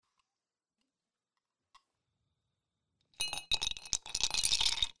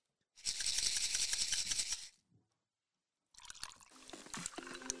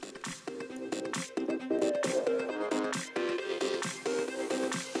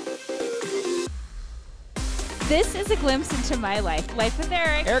This is a glimpse into my life. Life with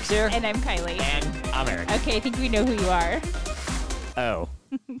Eric. Eric's here. And I'm Kylie. And I'm Eric. Okay, I think we know who you are. Oh.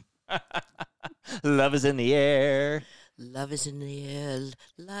 Love is in the air. Love is in the air.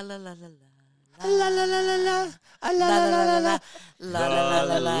 La la la la la. La la la la la. La la la la la. La la la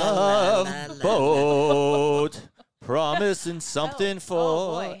la la. Love boat. Promising something for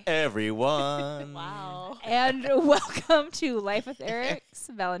boy. everyone. Wow. And welcome to Life with Eric's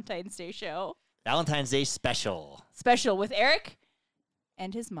Valentine's Day show. Valentine's Day special. Special with Eric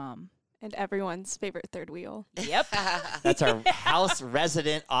and his mom. And everyone's favorite third wheel. Yep. That's our house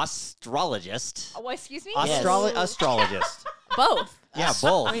resident astrologist. Oh, excuse me? Yes. Astrologist. Both. Yeah,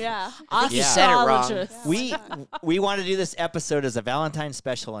 both. Yeah. I think you said it wrong. Astrologist. We want to do this episode as a Valentine's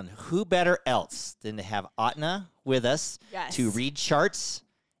special, and who better else than to have Atna with us Yes. to read charts,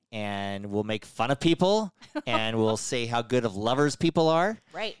 and we'll make fun of people, and we'll say how good of lovers people are.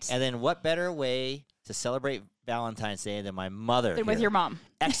 Right. And then what better way to celebrate Valentine's Day than my mother Then with here, your mom.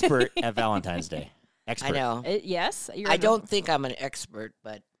 expert at Valentine's Day. Expert. I know. Yes. I don't think I'm an expert,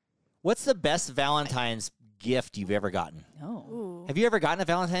 but What's the best Valentine's gift you've ever gotten? Oh. Ooh. Have you ever gotten a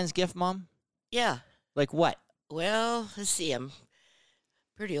Valentine's gift, Mom? yeah. Like what? Well, let's see. I'm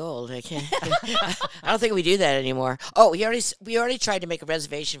pretty old. I can't. I don't think we do that anymore. Oh, we already tried to make a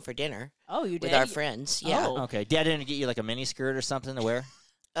reservation for dinner Oh, you did? with our friends. Yeah. Oh. Okay. Dad didn't get you like a mini skirt or something to wear?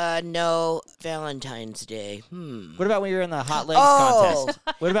 No, Valentine's Day. What about when you're in the hot legs Oh. contest?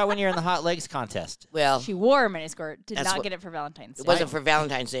 What about when you're in the hot legs contest? Well, She wore a miniskirt. Did That's not what- get it for Valentine's Day. it wasn't for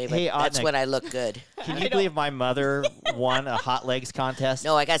Valentine's Day, but Hey, that's Adna. when I look good. Can you believe my mother won a hot legs contest?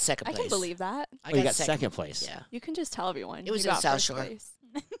 No, I got second I place. can believe that. I Oh, you got second place. Yeah. You can just tell everyone. It was you in got South first Shore. place.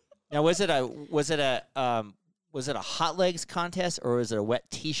 Now was it a hot legs contest or was it a wet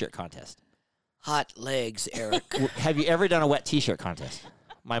T-shirt contest? Hot legs, Eric. Have you ever done a wet T-shirt contest?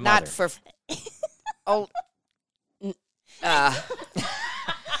 My mother. Not for. Oh. n-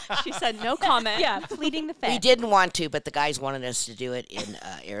 She said no comment. Yeah, pleading the We fifth. didn't want to, but the guys wanted us to do it in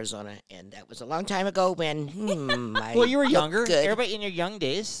Arizona, and that was a long time ago when I Well, you were looked younger. Good. Everybody in your young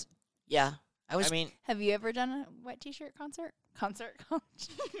days. Yeah, I was. I mean, Have you ever done a wet T-shirt concert?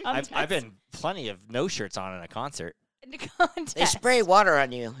 I've been plenty of no shirts on in a concert. in a contest. they spray water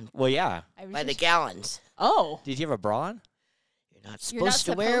on you Well, yeah. I was by the just- gallons. Oh, Did you have a bra on? You're not You're not supposed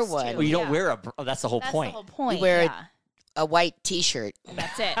to wear supposed to. one. Well, you don't Yeah. wear a bra. Oh, that's the whole that's point. the whole point. You wear a- yeah. A white T-shirt. And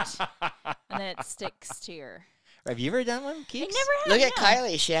that's it. And then it sticks to your. Have you ever done one, I Keeks? never have. Look at no.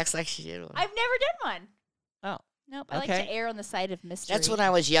 Kylie. She acts like she did one. I've never done one. Oh. Nope. I like Okay. to err on the side of mystery. That's when I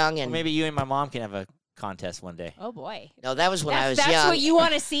was young, Well, and maybe you and my mom can have a contest one day. Oh boy. no, that was when I was That's young. what you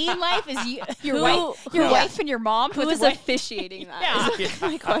want to see in life is you, your Who- wife, your Yeah. wife and your mom. Who with was the wife- officiating that? Yeah. Is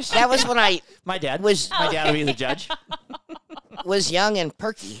my question. That was when I My dad was My dad will be the judge. young and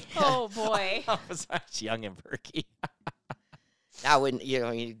perky. Oh boy. I was young and perky. I wouldn't, you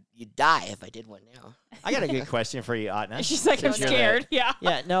die if I did one now. I got a good question for you, Atna. She's like, I'm Since you're the- scared. Yeah.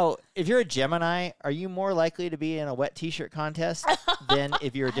 Yeah, no. If you're a Gemini, are you more likely to be in a wet T-shirt contest than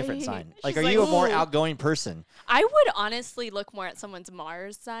if you're a different sign? Like, she's are you like, a more "Ooh." outgoing person? I would honestly look more at someone's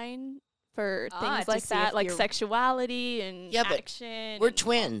Mars sign for Ah, things to like see that, if like you're- sexuality and Yeah, but action. We're and-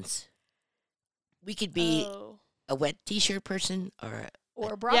 twins. We could be Oh. a wet T-shirt person or a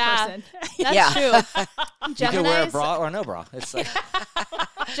Or a bra Yeah. person. That's yeah. true. You can wear a Geminis, bra or no bra. It's like,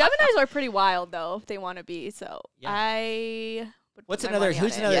 Geminis are pretty wild though. If they want to be, so Yeah. I. Would what's put my another? money on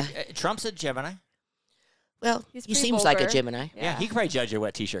Who's it. another? Yeah. Trump's a Gemini. Well, He's he pretty seems like a vulgar. Gemini. Yeah, he could probably judge your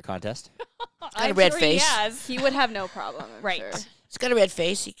wet T-shirt contest. got a red face. Yes. He would have no problem. I'm Right. sure. He's got a red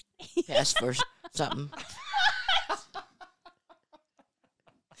face. He could pass for something.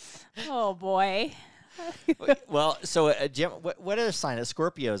 Oh boy. Well, so what other sign? A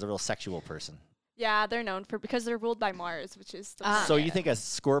Scorpio is a real sexual person. Yeah, they're known for because they're ruled by Mars, which is the Ah. So planet. you think a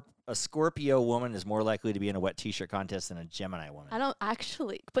Scorpio woman is more likely to be in a wet T-shirt contest than a Gemini woman? I don't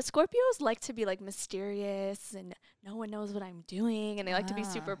actually, but Scorpios like to be like mysterious and no one knows what I'm doing, and they like to be Ah.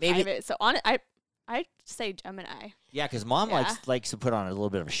 super Maybe- private. So I say Gemini. Yeah, because mom Yeah. likes to put on a little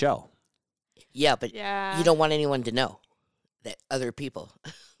bit of a show. Yeah, but Yeah, you don't want anyone to know that other people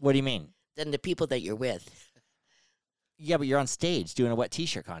What do you mean? than the people that you're with. Yeah, but you're on stage doing a wet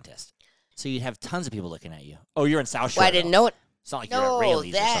T-shirt contest, so you'd have tons of people looking at you. Oh, you're in South Shore. Well, I didn't though. know it. It's not like you're No, at Rayleigh's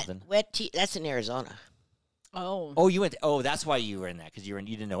or that something. wet tea. That's in Arizona. Oh. Oh, you went. Oh, that's why you were in that because you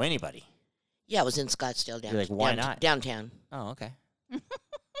didn't know anybody. Yeah, I was in Scottsdale You're like, why not? downtown Oh, okay.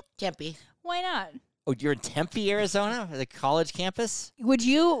 Tempe. Why not? Oh, you're in Tempe, Arizona, the college campus. Would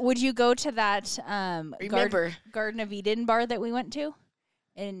you go to that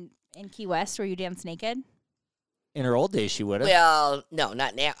In her old days, she would have. Well, no,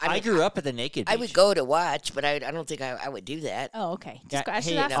 not now. I mean, grew up at the naked beach. I would go to watch, but I don't think I would do that. Oh, okay. Yeah, Just I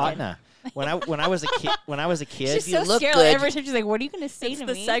should hey, ask him. Anna, when I was a kid, She's you so look scared. good- Every time she's like, "What are you going to say It's to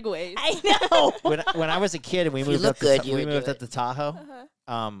the me?" segues. I know. when I was a kid and we If you moved look up good, to you we would moved do up to Tahoe,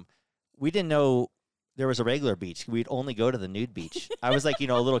 Uh-huh. we didn't know there was a regular beach. We'd only go to the nude beach. I was like, a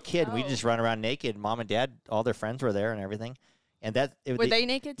little kid. And we'd Oh. just run around naked. Mom and Dad, all their friends were there and everything. And that Were they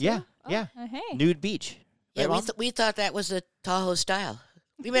naked too? Yeah, Oh. yeah, Hey. nude beach. Yeah, Right, Mom? we thought that was the Tahoe style.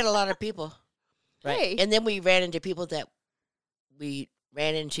 We met a lot of people, Right. Hey. and then we ran into people that we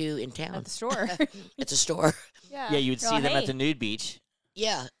ran into in At town the store. at the store. Yeah, you'd Oh, see them hey. at the nude beach.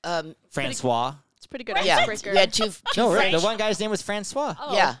 Yeah, Francois. It's pretty good yeah. icebreaker. We had two No, really, French. the one guy's name was Francois.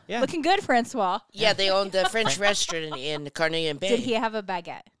 Oh, Yeah. Yeah. Looking good, Francois. Yeah, they owned the French restaurant in Carnelian Bay. Did he have a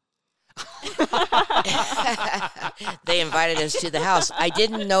baguette? They invited us to the house. I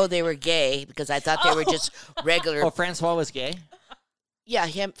didn't know they were gay because I thought they were just regular. Oh, Francois was gay. Yeah,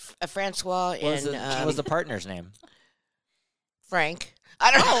 him, Francois, What was, and what was the partner's name? Frank.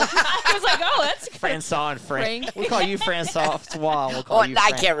 I don't know. I was like, "Oh, that's good." Francois and Frank. Frank. We'll call you Francois. We'll call Oh, you I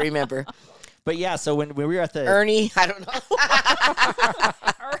Frank. can't remember. But yeah, so when we were at the Ernie. I don't know.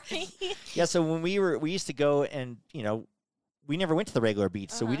 yeah, so when we used to go and we never went to the regular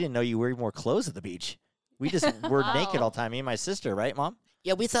beach, so we didn't know you wear more clothes at the beach. We just were naked all the time. Me and my sister, right, Mom?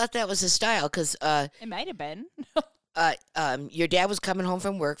 Yeah, we thought that was the style because It might have been. your dad was coming home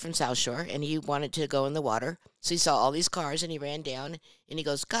from work from South Shore and he wanted to go in the water. So he saw all these cars and he ran down and he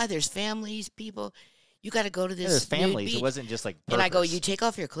goes, "God, there's families, people. You got to go to this Yeah, there's nude families. beach." It wasn't just like And I go, perverts. "You take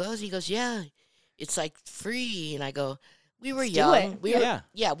off your clothes?" He goes, "Yeah, it's like free." And I go, "We were Let's do young. it. We were, Yeah.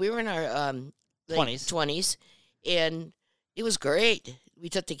 yeah, we were in our 20s, and it was great. We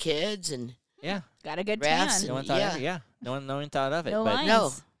took the kids and Yeah. Got a good Rafts tan. No one and- thought yeah. of it. Yeah. No one thought of it. No but lines.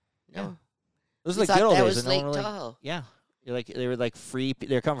 no, Yeah. no, those we are the thought good old that days. was and no Lake one really, Tahoe. yeah. They were like free.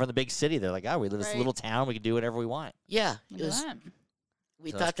 They're coming from the big city. They're like, we live in this Right. little town. We can do whatever we want. Yeah, Look it at was. that.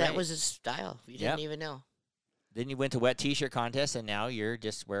 We So that's thought that great. was his style. We Yep. didn't even know. Then you went to wet t-shirt contest, and now you're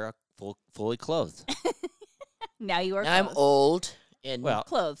just fully clothed. Now you are Now I'm clothed. old and Well,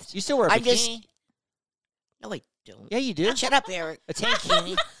 Clothed. you still wear a I'm bikini. just- no, I don't. Yeah, you do. Shut up, Eric. A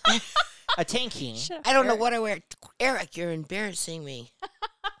tankini. A tankini. Shut up, I don't know Eric. what I wear. Eric, you're embarrassing me.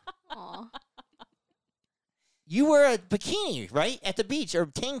 Aw. You wear a bikini, right, at the beach, or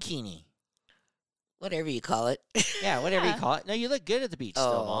tankini. Whatever you call it. Yeah, whatever you Yeah. call it. No, you look good at the beach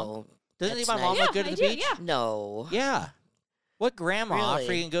still, Mom. Oh, Doesn't that's my mom nice. look good I at the do, beach? yeah. no. Yeah. What grandma Really?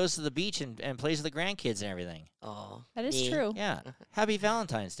 freaking goes to the beach and plays with the grandkids and everything? Oh, That is me. true. Yeah. Happy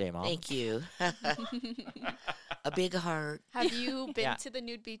Valentine's Day, Mom. Thank you. A big heart. Have you been Yeah. to the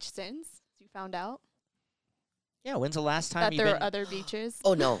nude beach since you found out Yeah, when's the last time that you've there been? are other beaches?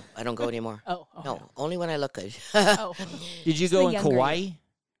 Oh no, I don't go anymore. Oh, No, only when I look good. Oh. Did you It's the go in younger you. Kauai?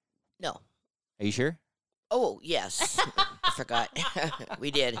 No. Are you sure? Oh yes, I forgot. We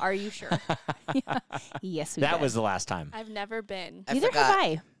did. Are you sure? Yes, we That did. was the last time. I've never been. I Neither forgot. have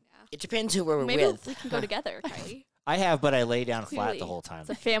I. It depends who we're Maybe with. we can go together, Kylie. I have, but I lay down flat Clearly, the whole time. It's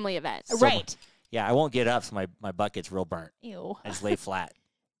a family event. So- Right. Yeah, I won't get up, so my butt gets real burnt. Ew. I just lay flat.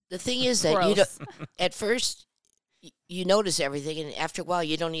 The thing is that you Gross. don't. At first, you notice everything, and after a while,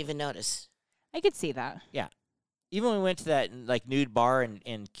 you don't even notice. I could see that. Even when we went to that like nude bar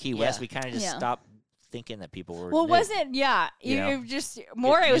in Key West, Yeah. we kind of just Yeah. stopped thinking that people were. Well, nude. wasn't You know? you just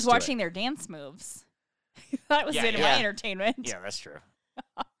more? I was used to it. watching their dance moves. That was Yeah, in yeah. my entertainment. Yeah, that's true.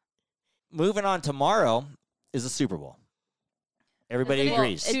 Moving on, tomorrow is the Super Bowl. Everybody Isn't it?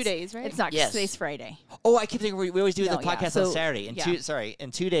 agrees. Well, 2 days, right? It's not Yes. today's Friday. Oh, I keep thinking we always do No, the yeah, podcast so- on Saturday. In yeah.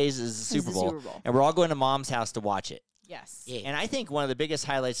 in 2 days is the It's Super the Bowl, Super Bowl. and we're all going to Mom's house to watch it. Yes. Yeah. And I think one of the biggest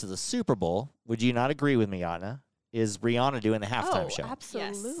highlights of the Super Bowl, would you not agree with me, Anna, is Rihanna doing the halftime oh, show.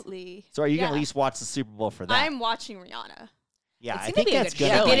 absolutely. So are you going Yeah. to at least watch the Super Bowl for that? I'm watching Rihanna. yeah, It's I gonna think be a that's good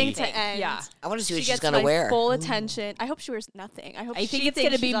going show. to Beginning be. to end. Yeah. I want to see what She she's gets gonna my wear. full attention. I hope she wears nothing. I hope I think she it's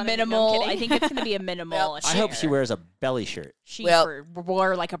going to thinks be she's on it. No, I'm minimal. I kidding. think it's going to be a minimal. Well, I hope she affair. wears a belly shirt. She Well-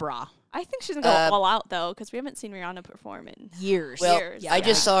 wore like a bra. I think she's gonna go Uh, all out though, because we haven't seen Rihanna perform in Years. Well, years. I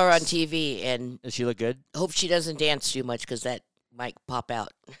just saw her on TV, and Does she look good? hope she doesn't dance too much because that might pop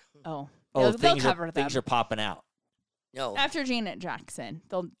out. Oh. Oh, They'll things cover are them. things are popping out. No, After Janet Jackson,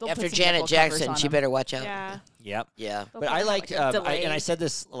 they'll after put some Janet nipple covers Jackson, on she them. better watch out. Yeah. Yep. Yeah. They'll But I probably have, liked, like, a and delay. I said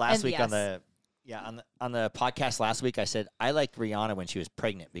this last And week on yes. on the podcast last week. I said I liked Rihanna when she was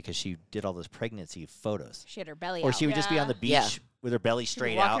pregnant because she did all those pregnancy photos, She had her belly or out. she would just be on the beach Yeah. with her belly She was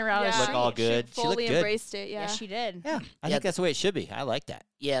straight walking out, around Yeah. the look street. all good. She She looked fully good. embraced it. Yeah, Yeah. she did. Yeah, I Yeah. think that's the way it should be. I like that.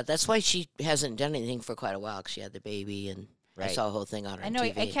 Yeah, that's why she hasn't done anything for quite a while. 'Cause she had the baby, and I Right. saw a whole thing on her. I on know.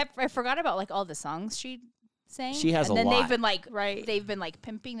 TV. I forgot about like all the songs she saying. She has and a then lot. they've been like Right. they've been like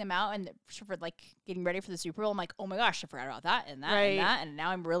pimping them out and for like getting ready for the Super Bowl. I'm like, oh my gosh, I forgot about that and that Right. and that, and now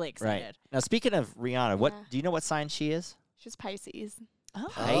I'm really excited. Right. Now, speaking of Rihanna, what Yeah. do you know what sign she is? She's Pisces. Oh,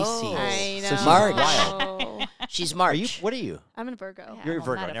 Pisces. I know. So she's March. wild. She's Are March. you? What are you? I'm in Virgo. Yeah. You're a well,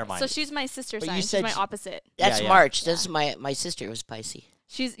 Virgo. not a Never mind. So she's my sister But you sign. She's said my she- opposite. That's Yeah, yeah. March. That's my sister was Pisces.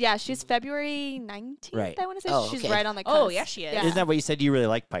 She's February 19th. Right. I want to say Oh, she's okay. right on the cusp. Oh, yeah, she is. Yeah. Isn't that what you said? You really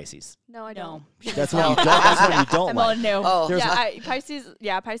like Pisces. No, I No. don't. That's what you don't. That's what you don't I'm all like. no. Oh, There's Yeah, Pisces.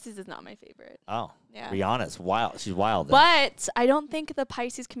 Yeah, Pisces is not my favorite. Oh, Yeah. Rihanna's wild. She's wild. then. But I don't think the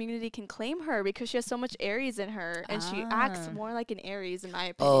Pisces community can claim her because she has so much Aries in her, and she acts Ah. more like an Aries, in my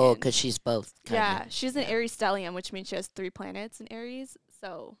opinion. Oh, because she's both. yeah, Kinda. she's an Aries stellium, which means she has 3 planets in Aries.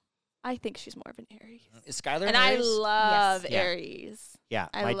 So I think she's more of an Aries. Is Skylar And an I Aries? love Yeah. Aries. Yeah,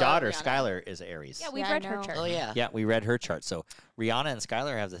 I my love daughter Rihanna. Skylar is Aries. Yeah, we've Yeah, I read her know. chart. Oh yeah. Yeah, we read her chart. So Rihanna and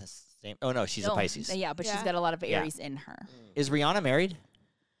Skylar have the same. Oh no, she's a No, Pisces. Yeah, but she's Yeah. got a lot of Yeah. Aries in her. Is Rihanna married?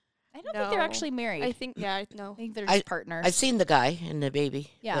 I don't think they're No. actually married. I think, yeah, no. I think they're just partners. I've seen the guy and the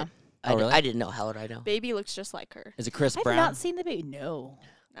baby. Yeah. but Oh, really? I didn't know. How would I know? Baby looks just like her. Is it Chris I've Brown? not seen the baby. No.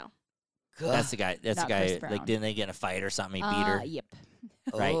 That's the guy. That's the Not guy. Chris Like, Brown. didn't they get in a fight or something? He beat her. Yep.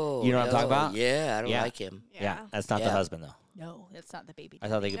 Right. Oh, You know what I'm talking no. about? Yeah, I don't Yeah. like him. Yeah, that's not the Yeah. husband though. No, that's not the baby. I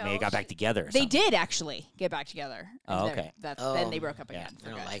thought they No, may have got back she- together. Or They something. did actually get back together. Oh, And okay. Then they Oh, broke up yeah. again. I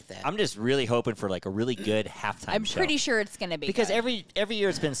don't like that. I'm just really hoping for like a really good halftime I'm show. pretty sure it's gonna be because good. every year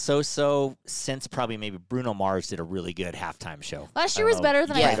it's been so since probably maybe Bruno Mars did a really good halftime show. Last I year don't was know. better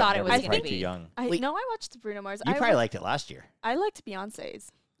than Yeah. I thought it Never was was gonna probably be. too young. I We- no, I watched Bruno Mars. You I probably wa- liked it last year. I liked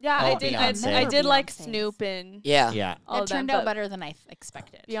Beyonce's. Yeah, Oh, I did. Beyonce. I did like Beyonce's. Snoop and Yeah. Yeah. all It of them, turned out but better than I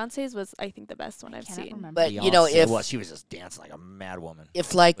expected. Beyonce's was, I think, the best one I've Cannot seen. remember. But you know, Beyonce- if well, she was just dancing like a mad woman.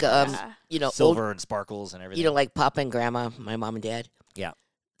 if like Yeah. you know, Silver and sparkles and everything. you know, like Papa and Grandma, my mom and dad. Yeah.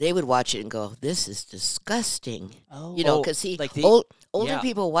 They would watch it and go, "This is disgusting." Oh, You know, Oh, because see, like the- older yeah.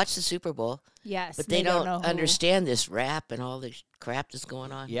 people watch the Super Bowl, yes, but they don't don't know who- understand this rap and all the crap that's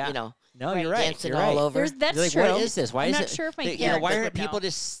going on. Yeah. You know, no, Right. you're right. dancing You're all right. over. That's You're like, true. what is this? Why I'm is not it? sure if my they- you know, why parents are would know. people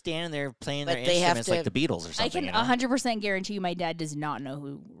just standing there playing But their they have instruments to- like the Beatles or I something? can you know? 100% guarantee you my dad does not know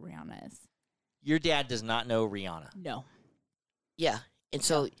who Rihanna is. Your dad does not know Rihanna. No. Yeah, and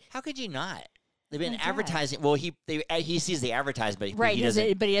so How could you not? They've been My dad. advertising. Well, he sees the advertisement, but Right, he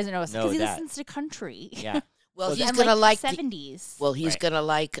doesn't. but he doesn't know us know because he that. listens to country. Yeah. well, Well, he's And, gonna like. the 70s. Well, he's Right. gonna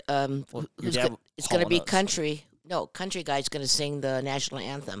like. Well, Who's your dad go- it's gonna Hall be knows. country. No, country guy's gonna sing the national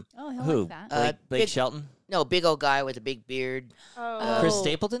anthem. Oh, he'll Who? like that. Blake big- Shelton? No, big old guy with a big beard. Oh, Chris Oh.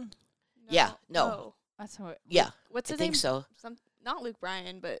 Stapleton? Yeah, no. Oh. That's what. Yeah, What's I his think name? so. Not Luke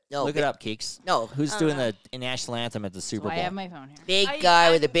Bryan, but No, Look big, it up, Keeks. No, Who's I doing don't the national anthem at the Super I Bowl? have my phone here. big I- guy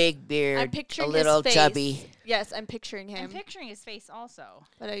with a I'm- big beard, I'm a picturing little his face. chubby. Yes, I'm picturing I'm him. picturing his face also.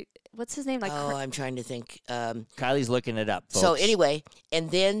 But what's his name? Like Oh, I'm trying to think. Kylie's looking it up. So folks. anyway, and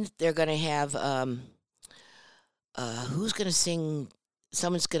then they're gonna have who's gonna sing?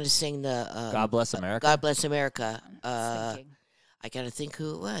 Someone's gonna sing the God Bless America. God Bless America. I'm thinking. I gotta think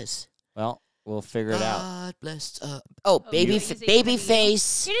who it was. Well, we'll figure it out. God bless. Oh, Baby, is it gonna baby be you?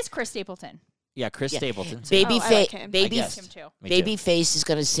 face. It is Chris Stapleton. Yeah, Chris Yeah. Stapleton. Baby Oh, I face. like him. Baby. guess. Him too. Me Baby too. face is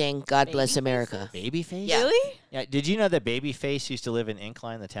gonna sing God Bless Babyface? America. Babyface? Yeah. Really? Yeah. Did you know that Babyface used to live in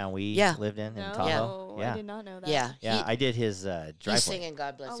Incline, the town we Yeah. lived in No, Tahoe? I did not know that. Yeah, Yeah, I did his he's driveway. singing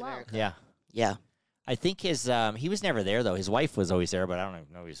God Bless Oh, wow. America. Yeah. Yeah. I think his he was never there though. His wife was always there, but I don't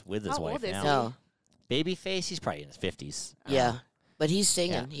even know if he's with his How wife old is now. he? No. Babyface, he's probably in his 50s. Yeah. But he's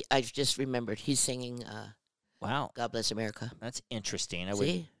singing. Yeah. I just remembered he's singing Wow, God Bless America. that's interesting. I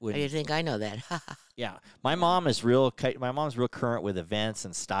See? would I didn't think I know that. yeah. My mom's real current with events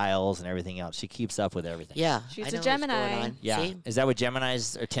and styles and everything else. She keeps up with everything. Yeah. She's I a know what's going Gemini. on. Yeah. See? Is that what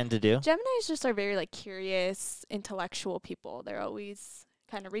Geminis tend to do? Geminis just are very like curious, intellectual people. They're always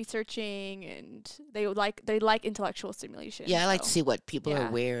kind of researching, and they like intellectual stimulation. Yeah, I like to so. see what people Yeah.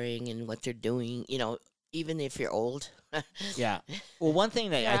 are wearing and what they're doing. You know, even if you're old. Yeah. Well, one thing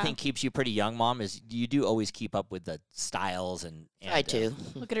that I Yeah. think keeps you pretty young, Mom, is you do always keep up with the styles and I do.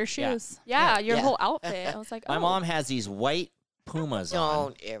 Look at her Yeah. shoes. Yeah, your Yeah. whole outfit. I was like, My oh. mom has these white Pumas on.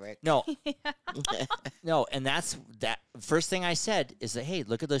 Don't, Eric. No, no, and that's that. First thing I said is that, hey,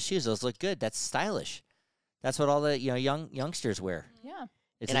 look at those shoes; those look good. That's stylish. That's what all the youngsters wear. Yeah.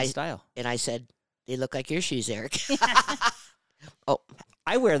 It's And in I- style. And I said, they look like your shoes, Eric.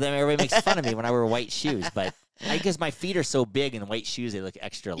 I wear them. Everybody makes fun of me when I wear white shoes, but I guess my feet are so big in white shoes they look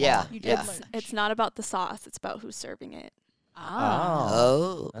extra long. Yeah. You did Yeah. learn. It's not about the sauce. It's about who's serving it. Ah.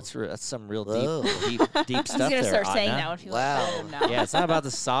 Oh. That's some real Whoa. deep He's stuff gonna there. start saying Adna. that when people Wow. tell him now. Yeah, it's not about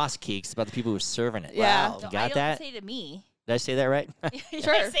the sauce, Keeks. It's about the people who are serving it. Yeah. Wow. You Don't- got don't that? say to me. Did I say that right?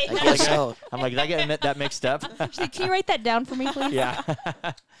 Sure. I guess so. I'm like, did I get that mixed up? She's like, can you write that down for me, please? Yeah.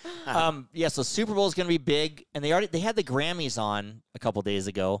 Yeah, so Super Bowl is going to be big, and they had the Grammys on a couple days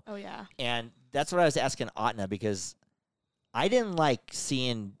ago, Oh yeah. and that's what I was asking Atna, because I didn't like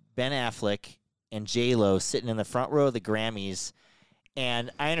seeing Ben Affleck and J-Lo sitting in the front row of the Grammys.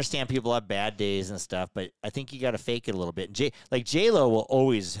 And I understand people have bad days and stuff, but I think you got to fake it a little bit. And J-Lo will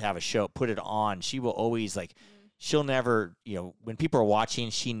always have a show, put it on. She will always she'll never, when people are watching,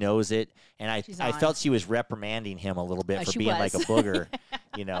 she knows it. And I on. felt she was reprimanding him a little bit for she being like a was. booger,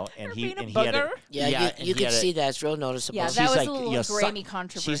 and he had a, Yeah, and you he could had a- see that. It's real noticeable. Yeah, She's that was like, a little Grammy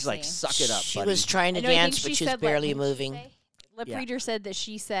controversy. She's like, suck it up, She buddy. was trying to I know, I think dance, she but she was said, barely what did she moving. say? Lip Yeah. Reader said that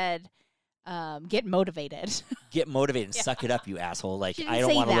she said, get motivated. Get motivated and suck it up, you asshole. Like, She I didn't don't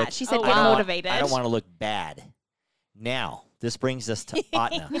say want to that. look. She said, Oh, get wow. motivated. I don't want to look bad. Now, this brings us to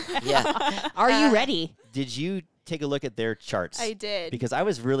Atna. Yeah. Are you ready? Did you take a look at their charts? I did. Because I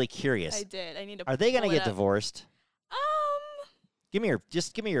was really curious. I did. I need to. Are they going to pull it get up. divorced? Um. Give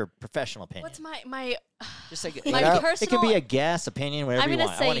me your professional opinion. What's my? Just like, my it could be personal- a guess, opinion, whatever I'm you gonna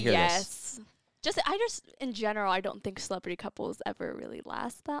want. I want say to hear this. yes. I just in general, I don't think celebrity couples ever really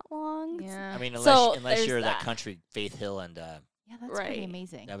last that long. Yeah. I mean, So, unless there's you're that that. country, Faith Hill, and Yeah, that's Right. pretty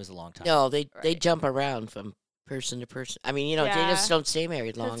amazing. that was a long time. No, they Right. jump around from person to person. I mean, they Yeah. just don't stay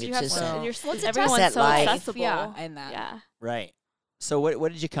married long. 'Cause It's you have just to- Well, and you're What's what's everyone's that so life? accessible. Yeah, and that. Yeah. Right. So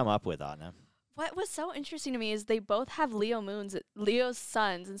what did you come up with, Atna? What was so interesting to me is they both have Leo moons, Leo's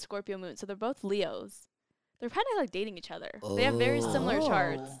suns and Scorpio moons, so they're both Leos. They're kind of like dating each other. They have very similar Oh.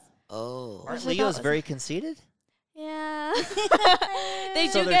 charts. oh. Aren't Which I thought Leos was- very conceited? Yeah. they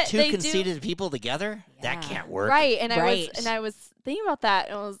So do they're get two they do conceited people together? That Yeah. can't work. right, and Right. I was thinking about that,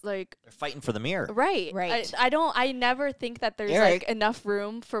 and I was like, They're fighting for the mirror. right. Right. I never think that there's Eric. like enough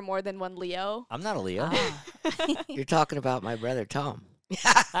room for more than one Leo. I'm not a Leo. Ah. You're talking about my brother Tom.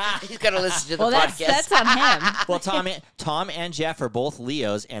 He's got to listen to the Well, podcast. that's on him. Well, Tom and Jeff are both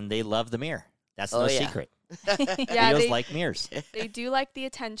Leos, and they love the mirror. That's Oh, no yeah. secret. Yeah, Leos they, like mirrors. they do like the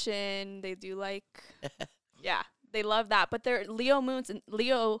attention. They do like, yeah, they love that. But they're Leo moons and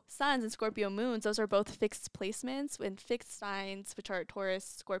Leo suns and Scorpio moons. Those are both fixed placements and fixed signs, which are Taurus,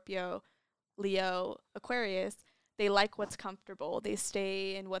 Scorpio, Leo, Aquarius. They like what's comfortable. They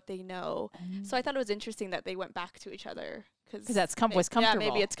stay in what they know. So I thought it was interesting that they went back to each other because that's was Yeah, comfortable.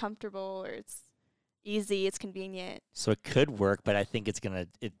 maybe it's comfortable or it's easy. It's convenient. So it could work, but I think it's gonna.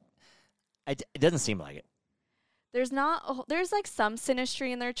 It doesn't seem like it. There's not. There's like some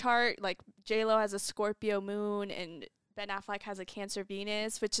synastry in their chart. Like J Lo has a Scorpio moon and Ben Affleck has a Cancer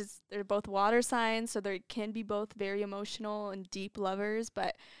Venus, which is they're both water signs, so they can be both very emotional and deep lovers.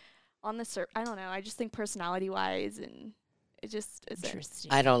 But on the I don't know. I just think personality wise, and it just isn't.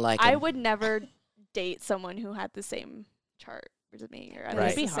 Interesting. I don't like I him. would never date someone who had the same chart as me. Or at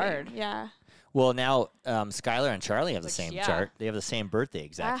Right. least It'd be the same. hard. Yeah. Well, now Skylar and Charlie have the Which, same yeah. chart. They have the same birthday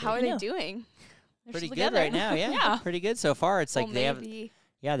exactly. How are I they know. doing? They're Pretty still good together. right now. Yeah. Yeah. Pretty good so far. It's like Well, they have. maybe.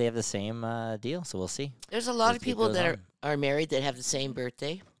 Yeah, they have the same deal. So we'll see. There's a lot As of it people goes that on. are married that have the same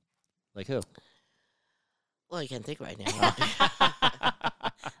birthday. Like who? Well, I can't think right now.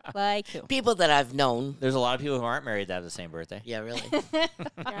 Like who? People that I've known. There's a lot of people who aren't married that have the same birthday. Yeah, really.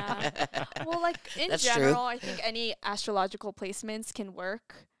 Yeah. Well, like in That's true. general, I think any astrological placements can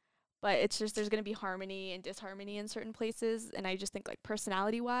work, but it's just there's going to be harmony and disharmony in certain places, and I just think like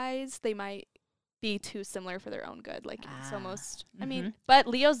personality-wise, they might be too similar for their own good. Like it's Ah. almost. I mean, Mhm. but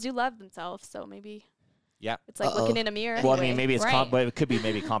Leos do love themselves, so maybe. Yeah. It's like Uh-oh. looking in a mirror. Well, I mean, anyway. maybe it's Right. but it could be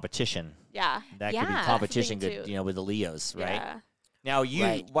maybe competition. Yeah. That could Yeah, be that's the competition. thing, Good, too. with the Leos, right? Yeah. Now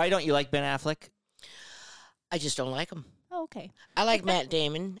Right. why don't you like Ben Affleck? I just don't like him. Oh, okay. I like Matt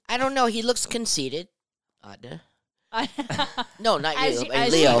Damon. I don't know. He looks conceited. No, not As you. you-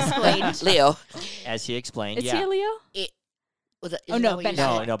 as Leo. you explained. Leo. As he explained, Is yeah. he a Leo? Was that- Oh, isn't no, that what Ben you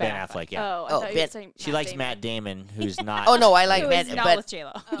No, said? no, Ben Ben Affleck. Yeah. Oh, I Oh, thought you Ben- were saying She likes Matt Damon, who's not. Oh no, I like Who Matt. is not But with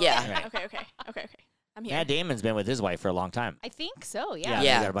J-Lo. Oh, Yeah. okay. Right. Okay. I'm here. Matt Damon's been with his wife for a long time. I think so, Yeah, yeah. they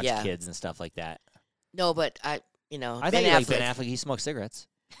Yeah, got a bunch yeah. of kids and stuff like that. no, but I Ben thought you liked Affleck. Ben Affleck. He smokes cigarettes.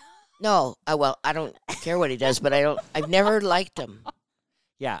 No, well, I don't care what he does, but I've never liked him.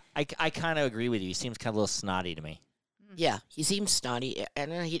 Yeah, I kind of agree with you. He seems kind of a little snotty to me. Yeah, he seems snotty.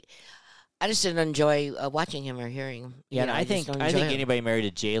 I just didn't enjoy watching him or hearing him. Yeah, You and know, I just think don't I enjoy think him. anybody married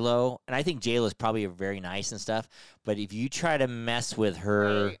to J Lo, and I think J Lo is probably very nice and stuff. But if you try to mess with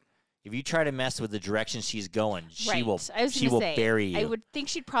her, Right. if you try to mess with the direction she's going, Right. I was she gonna will say, bury you. I would think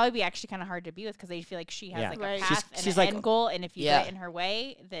she'd probably be actually kind of hard to be with because I feel like she has Yeah. like Right. a path She's and like- an end goal, and if you Yeah. get in her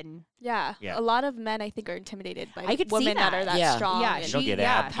way, then Yeah. Yeah. A lot of men, I think, are intimidated by I could see women that are that. that Yeah. strong. Yeah, and you don't get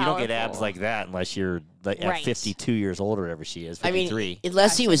yeah, abs. You don't get abs powerful. like that unless you're like Right. at 52 years old or whatever she is. I 53. mean,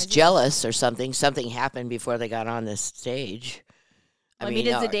 unless Yeah, he was same as you. jealous or something, something happened before they got on this stage. Well, I mean,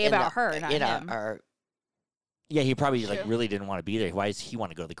 it's a day in about her, not in him. our yeah, he probably like True. really didn't want to be there. Why does he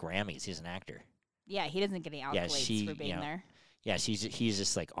want to go to the Grammys? He's an actor. yeah, he doesn't get any Yeah, accolades she, for being you know, there. Yeah, he's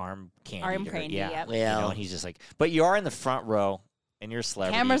just like arm candy. Arm to her. candy, Yeah. yep. You know, well, and he's just like, but you are in the front row and you're a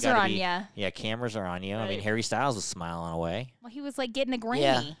celebrity. You Cameras are gotta on be- ya. Yeah, cameras are on you. I mean, Right. Harry Styles was smiling away. Well, he was like getting a Grammy.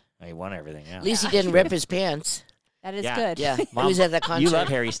 Yeah. He won everything. Yeah. at least he Yeah. didn't rip his pants. That is Yeah. good. Yeah, Mom, he was at that concert. You love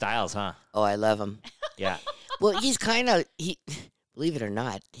Harry Styles, huh? Oh, I love him. Yeah. Well, he's kind of believe it or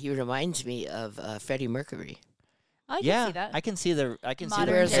not, he reminds me of Freddie Mercury. I can yeah, see that. I can see the He Modern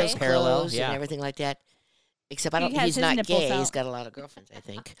the wears day. those parallel. clothes Yeah. and everything like that. Except He has he's his not nipples gay. He's out. got a lot of girlfriends, I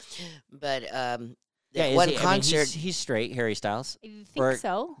think. But Yeah, that is one he- I mean, concert, he's straight, Harry Styles, You think or-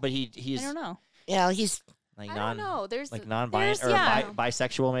 so? but he's I don't know. yeah, he's like I non don't know. There's like a- non-bi there's- or yeah.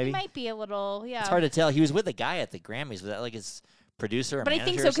 bisexual He maybe. might be a little, yeah. It's hard to tell. He was with a guy at the Grammys. Was that like his producer or But I manager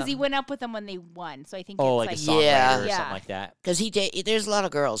think or so because he something? went up with them when they won. So I think Oh, it's like a like songwriter Yeah. or Yeah. something like that. because there's a lot of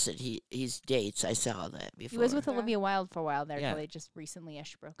girls that he's dates. I saw that before. he was with Yeah. Olivia Wilde for a while there Yeah. until they just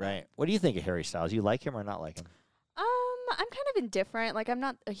recently-ish broke up. Right. What do you think of Harry Styles? You like him or not like him? I'm kind of indifferent. Like, I'm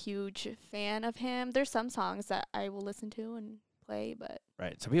not a huge fan of him. There's some songs that I will listen to and play, but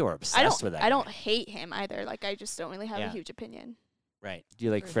Right. Some people are I obsessed with that. I don't guy. hate him either. Like, I just don't really have Yeah. a huge opinion. Right. Do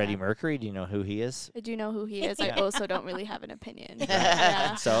you like for Freddie him. Mercury? Do you know who he is? I do know who he is. Yeah. I also don't really have an opinion. Right.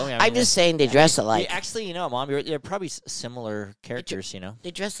 Yeah. So I mean, I'm just saying they dress alike. Actually, you know, Mom, you're probably similar characters. You know.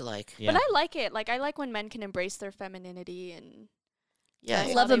 They dress alike. Yeah. But I like it. Like, I like when men can embrace their femininity and Yeah.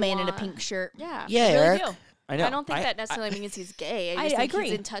 That's Love how a they man in a want. pink shirt. yeah. Yeah, I really Eric. do. I know. I don't think that necessarily means he's gay. I I just think agree.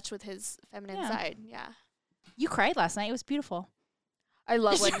 he's in touch with his feminine Yeah. side. Yeah. You cried last night. It was beautiful. I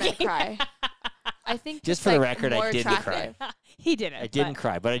love when men cry. I think Just it's, for the like, record, I more didn't attractive. He didn't. I didn't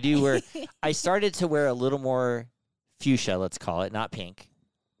cry, but I do wear. I started to wear a little more fuchsia, let's call it, not pink,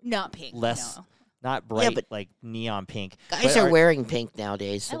 Not pink. Less- No. not bright but- like neon pink. Guys But are wearing pink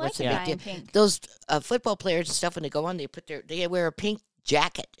nowadays. So I like what's the the Yeah. big guy in deal? pink. Those football players and stuff when they go on, they wear a pink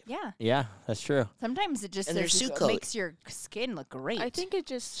jacket. Yeah. Yeah, that's true. Sometimes it just And their says suit it coat. makes your skin look great. I think it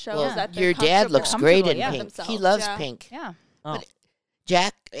just shows Well, that they're your dad looks great in Comfortable, yeah. pink. He Themselves, loves yeah. pink. Yeah. Oh. But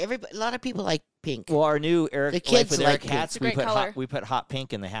Jack, a lot of people like pink, Well, our new Eric The Life kids with like Eric pink. hats, It's a we great put color. we put hot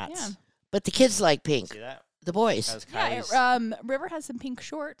pink in the hats. Yeah. but the kids like pink. See that? The boys. That was Yeah. Kylie's. River has some pink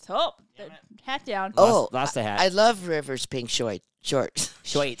shorts. Oh, the hat down. Oh, lost the hat. I love Rivers pink shorts. Shorts.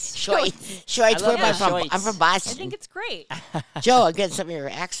 Shorts. I Where love am I the from? shorts. I'm from I Boston. think it's great. Joe, I'm getting some of your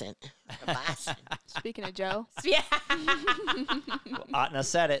accent. From Boston. Speaking of Joe, Yeah. Atna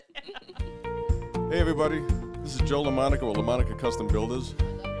said it. Hey everybody, this is Joe LaMonica with LaMonica Custom Builders.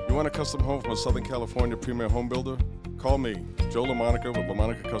 You want a custom home from a Southern California premier home builder? Call me, Joe LaMonica with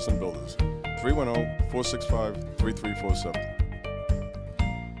LaMonica Custom Builders. 310-465-3347.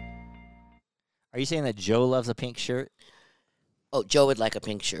 Are you saying that Joe loves a pink shirt? Oh, Joe would like a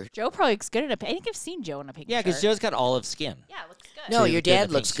pink shirt. Joe probably looks good in a pink. I think I've seen Joe in a pink Yeah, because shirt. Joe's got olive skin. Yeah, it looks good. No, So he your looks good in a dad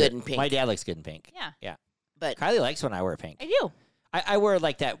pink looks good shirt. in pink. My dad looks good in pink. Yeah. But Kylie likes when I wear pink. I do. I wear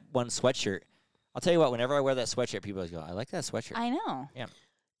like that one sweatshirt. I'll tell you what, whenever I wear that sweatshirt, people always go, I like that sweatshirt. I know.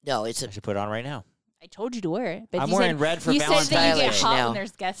 no, it's I a should put it on right now. I told you to wear it. But I'm you wearing said, red for you Valentine's said that you get Day. hot Now. when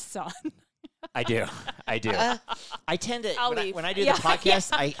there's guests on. I do. I do. Uh, I tend to I'll when I, leave. when I do Yeah, the podcast,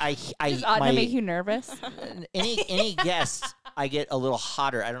 I Does Adna my make you nervous? any guest I get a little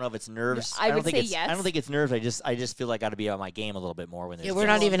hotter. I don't know if it's nerves. I don't would think say it's, yes. I don't think it's nerves. I just feel like I got to be on my game a little bit more when there's yeah, we're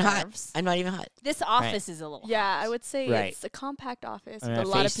not guests. even hot. nerves. I'm not even hot. This office is a little yeah, hot. I would say Right. it's a compact office I with mean, a my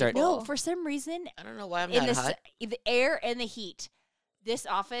lot of face start- people. No, for some reason, I don't know why I'm in not the, hot. the air and the heat, this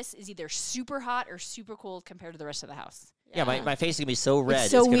office is either super hot or super cold compared to the rest of the house. Yeah, my face is gonna be so red.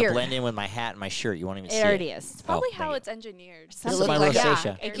 so it's gonna weird. blend in with my hat and my shirt. You won't even see It already it. is. It's probably Oh, how thank it's engineered. You Some look my like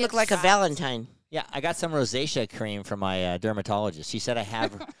rosacea. it You look gets like a fast. Valentine. Yeah, I got some rosacea cream from my dermatologist. She said I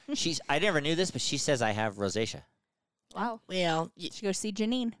have. I never knew this, but she says I have rosacea. Wow. Well, Should go see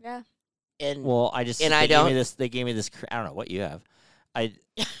Janine. Yeah. and Well, I just And they I gave me don't- this. They gave me this. I don't know what you have.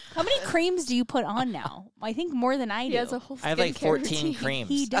 How many creams do you put on now? I think more than I do. He has a whole I have like skincare 14 routine. creams.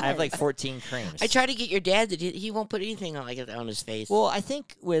 He I have like does. 14 creams. I try to get your dad that he won't put anything on like it on his face. Well, I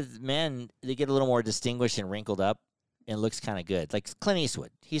think with men, they get a little more distinguished and wrinkled up, and looks kind of good. Like Clint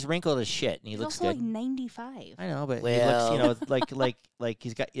Eastwood, he's wrinkled as shit, and he He's looks also good. like 95. I know, but he Well. looks, like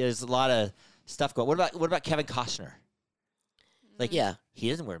he's got. There's a lot of stuff going. What about Kevin Costner? Like, Yeah. he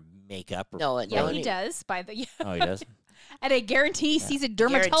doesn't wear makeup. Or No, Yeah, no, he does. By the Oh, he does. and I guarantee he sees a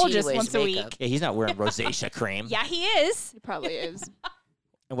dermatologist wears once a week. makeup. Yeah, he's not wearing rosacea cream. Yeah, he is. He probably is.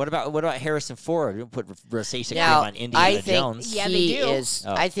 And what about Harrison Ford? You put rosacea Now, cream on Indiana I think Jones. Yeah, they he do. is.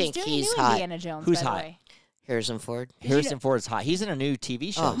 Oh. I think doing he's new hot. Indiana Jones. Who's by the hot? way. Harrison Ford. Harrison Ford is hot. He's in a new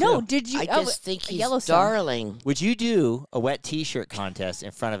TV show. Oh. too. No, did you? I just think he's Yellowstone. darling. Would you do a wet T-shirt contest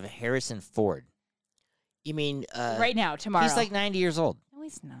in front of Harrison Ford? You mean right now, tomorrow. He's like 90 years old. no,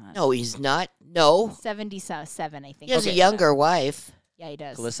 he's not. No, he's not. No, 77, I think. he has Okay. a younger wife. Yeah, he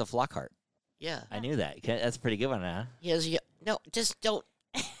does. Calissa Flockhart. Yeah, I knew that. That's a pretty good one, huh? he has. No, just don't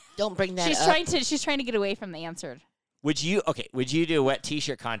bring that She's up. trying to get away from the answer. Would you do a wet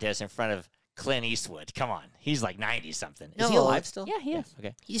T-shirt contest in front of Clint Eastwood? Come on, he's like 90 something. Is he No. alive still? Yeah, he is.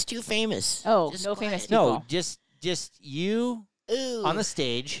 Okay. He's too famous. Oh, Just no quiet. famous No, people. just you Ooh, on the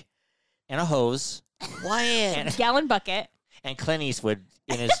stage and a hose quiet. Gallon bucket. and Clint Eastwood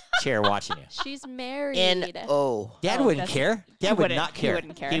in his chair watching you. She's married. And Dad Oh, wouldn't that's- care. he Dad would wouldn't- not he care.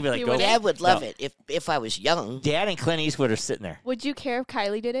 wouldn't care. He'd be like, He go. wouldn't. Dad would love No. it if I was young. Dad and Clint Eastwood are sitting there. Would you care if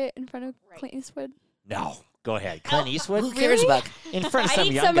Kylie did it in front of Clint Eastwood? No, go ahead. Clint Eastwood Who cares about? in front of I some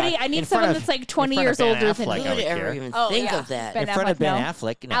need young somebody. guy. I need in front someone of- that's like in 20 front of years Ben older than Affleck, Who I would would ever care. even Oh, think yeah. of that? Ben In front of Affleck, Ben no.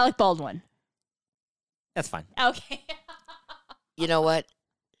 Affleck. No, Alec Baldwin. that's fine. Okay. You know what?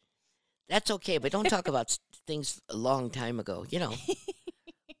 That's okay, but don't talk about things a long time ago. You know,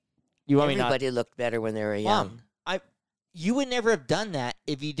 You want me not? everybody looked better when they were young. Mom, you would never have done that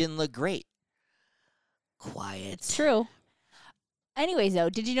if you didn't look great. Quiet. It's true. Anyways, though,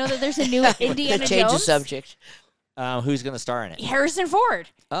 did you know that there's a new Indiana Change the Jones? subject. Who's going to star in it? Harrison Ford.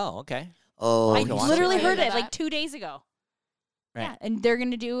 Oh, okay. Oh, I can watch literally it. heard I it know like that. 2 days ago. Right. Yeah, and they're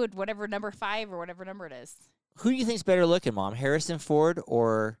gonna do it whatever number 5 or whatever number it is. Who do you think's better looking, Mom? Harrison Ford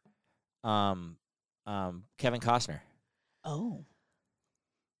or Kevin Costner? Oh,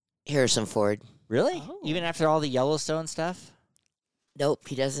 Harrison Ford. Really? Oh. Even after all the Yellowstone stuff? Nope,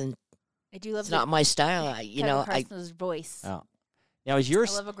 he doesn't. I do love It's not my style. You know, Costner's voice. Oh. Now is your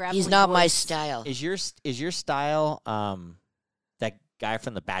I love a gravelly he's not my voice. style. is your style that guy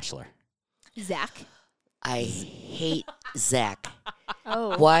from The Bachelor? Zach. I hate Zach.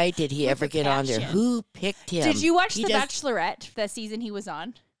 Oh. Why did he With ever the get on there? passion. Who picked him? Did you watch He The does- Bachelorette? That season he was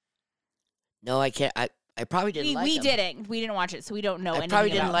on. No, I can't. I probably didn't like we him. didn't. We didn't watch it, so we don't know. I anything probably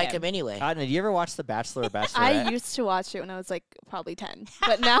didn't about like him anyway. Cotton, did you ever watch The Bachelor or Bachelorette? I used to watch it when I was like probably 10,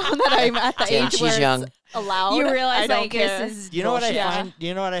 but now that I'm at the Damn, age she's where young. it's allowed, You I realize don't like care. this is Do you know what I bullshit. find? Do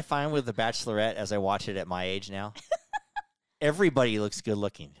you know what I find with The Bachelorette as I watch it at my age now? Everybody looks good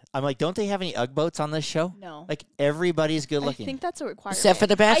looking. I'm like, don't they have any UGG boats on this show? No. Like everybody's good I looking. think that's a requirement. Except for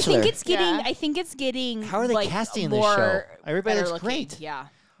the I Bachelor. think it's getting. Yeah. I think it's getting. How are they like, casting this more show? Everybody better looks looking. great. Yeah,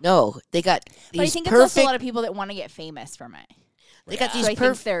 no, they got but I these think it's also a perfect. lot of people that want to get famous from it. They got So these I think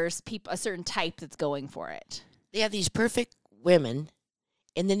perfect. there's a certain type that's going for it. They have these perfect women,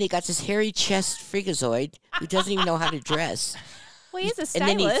 and then they got this hairy chest freakazoid who doesn't even know how to dress. Well, he's a And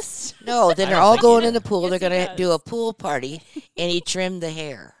then he's- stylist. No, then I they're don't all think he going in does. the pool. Yes, They're he gonna does. do a pool party, and he trimmed the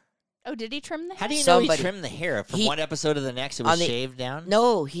hair. Oh, did he trim the How do hair? you know he Somebody- trimmed the hair from He- one episode to the next? It was on the- shaved down.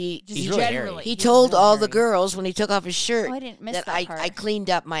 No, he Just He's really hairy. generally. he He's told really all the hairy. girls when he took off his shirt Oh, I didn't miss that that part. I cleaned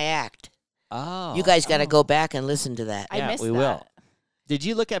up my act. Oh, You guys got to Oh. go back and listen to that. I yeah, missed we that. will. Did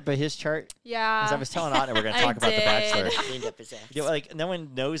you look at his chart? Yeah. Because I was telling Otto we're going to I talk about The did. Bachelor. Cleaned up his act. You know, like no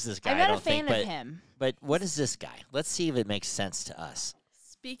one knows this guy. I'm I not don't a fan think, of but him. but what is this guy? Let's see if it makes sense to us.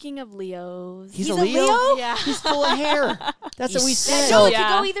 Speaking of Leos, He's He's a a Leo. Leo? yeah. He's full of hair. That's what we He's said. so- No, it Yeah.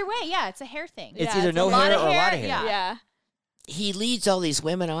 could go either way. Yeah, it's a hair thing. It's Yeah, either it's no a lot hair of or a lot hair, of hair. yeah. Yeah. He leads all these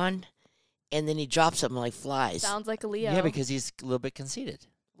women on, and then he drops them like flies. Sounds like a Leo. Yeah, because he's a little bit conceited.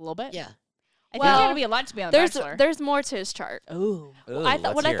 A little bit. Yeah. I Well, think there'd be a lot to be on The there's Bachelor. there's more to his chart. Ooh. Ooh, I thought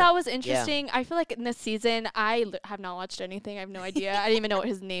let's what hear I it. thought was interesting. I feel like in this season, have not watched anything. I have no idea. I didn't even know what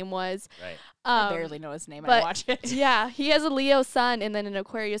his name was. Right. I barely know his name. I but- watch it. Yeah, he has a Leo sun and then an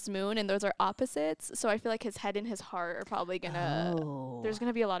Aquarius moon, and those are opposites. So I feel like his head and his heart are probably gonna. Oh. There's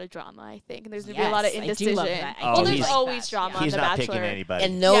gonna be a lot of drama, I think, and there's gonna be a lot of Yes, I do indecision. love that. I Oh, Well, do there's he's- like always that, drama yeah. on He's The not Bachelor. picking anybody.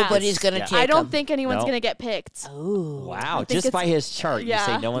 And nobody's going to Yeah. take I don't him. think anyone's No. gonna get picked. Ooh. Wow, think just it's- by his chart, you yeah.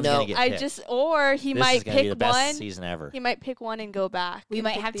 say no one's No. going to get I picked. just, or he this might is going to be pick the best one. season ever. He might pick one and go back. We and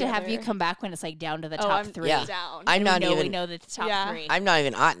might pick have the to have you other. come back when it's like down to the Oh, top I'm 3. Yeah. down. I'm not we know, even. We know the top Yeah. 3. I'm not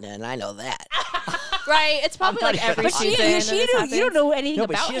even Otna, and I know that. Right, it's probably not like even- every But season. you, and this you don't happens. know anything No,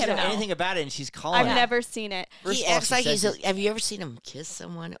 but about she him. doesn't know though. anything about it, and she's calling I've it. never seen it. First He of all, acts she like says have you ever seen him kiss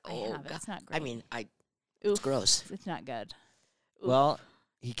someone? I Oh, have. God. It's not great. I mean, it's Oof. gross. it's not good. Well,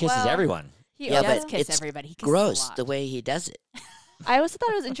 he kisses Well, everyone. He Yeah, does but kiss it's everybody. He kisses a Gross lot. the way he does it. I also thought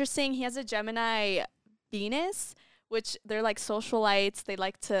it was interesting. He has a Gemini Venus, which they're like socialites. They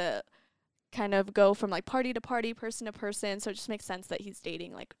like to kind of go from like party to party, person to person. So it just makes sense that he's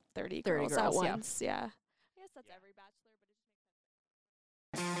dating like 30 girls at girls, yeah. once. Yeah. I guess that's every bachelor,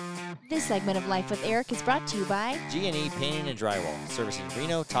 but This segment of Life with Eric is brought to you by G&E Painting and Drywall, servicing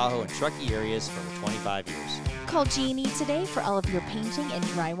Reno, Tahoe, and Truckee areas for over 25 years. Call G&E today for all of your painting and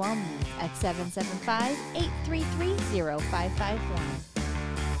drywall needs at 775-833-0551.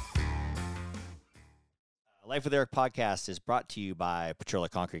 Life with Eric podcast is brought to you by Petrola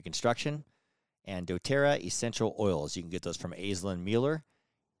Concrete Construction and doTERRA Essential Oils. You can get those from Aislinn Mueller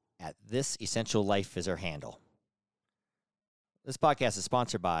at This Essential Life is our handle. This podcast is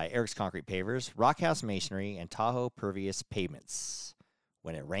sponsored by Eric's Concrete Pavers, Rockhouse Masonry, and Tahoe Pervious Pavements.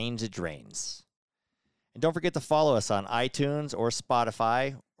 When it rains, it drains. And don't forget to follow us on iTunes or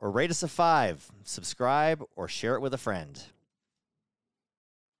Spotify, or rate us a 5, subscribe, or share it with a friend.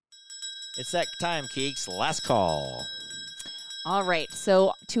 It's that time, Keeks. Last call. All right.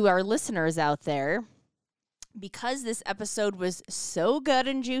 So to our listeners out there, because this episode was so good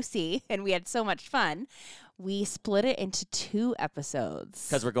and juicy and we had so much fun, we split it into 2 episodes.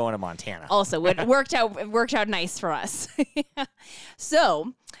 Because we're going to Montana. Also, it worked out nice for us.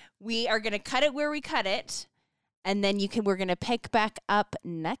 So we are going to cut it where we cut it, and then we're going to pick back up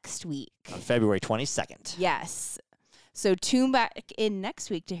next week. On February 22nd. Yes. So tune back in next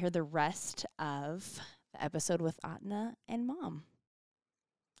week to hear the rest of the episode with Atna and Mom.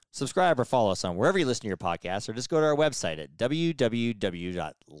 Subscribe or follow us on wherever you listen to your podcasts, or just go to our website at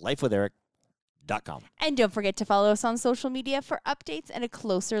www.lifewitheric.com. And don't forget to follow us on social media for updates and a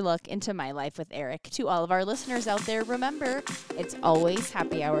closer look into My Life with Eric. To all of our listeners out there, remember, it's always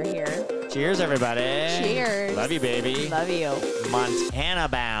happy hour here. Cheers, everybody. Cheers. Love you, baby. Love you. Montana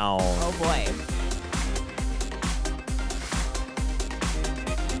bound. Oh, boy.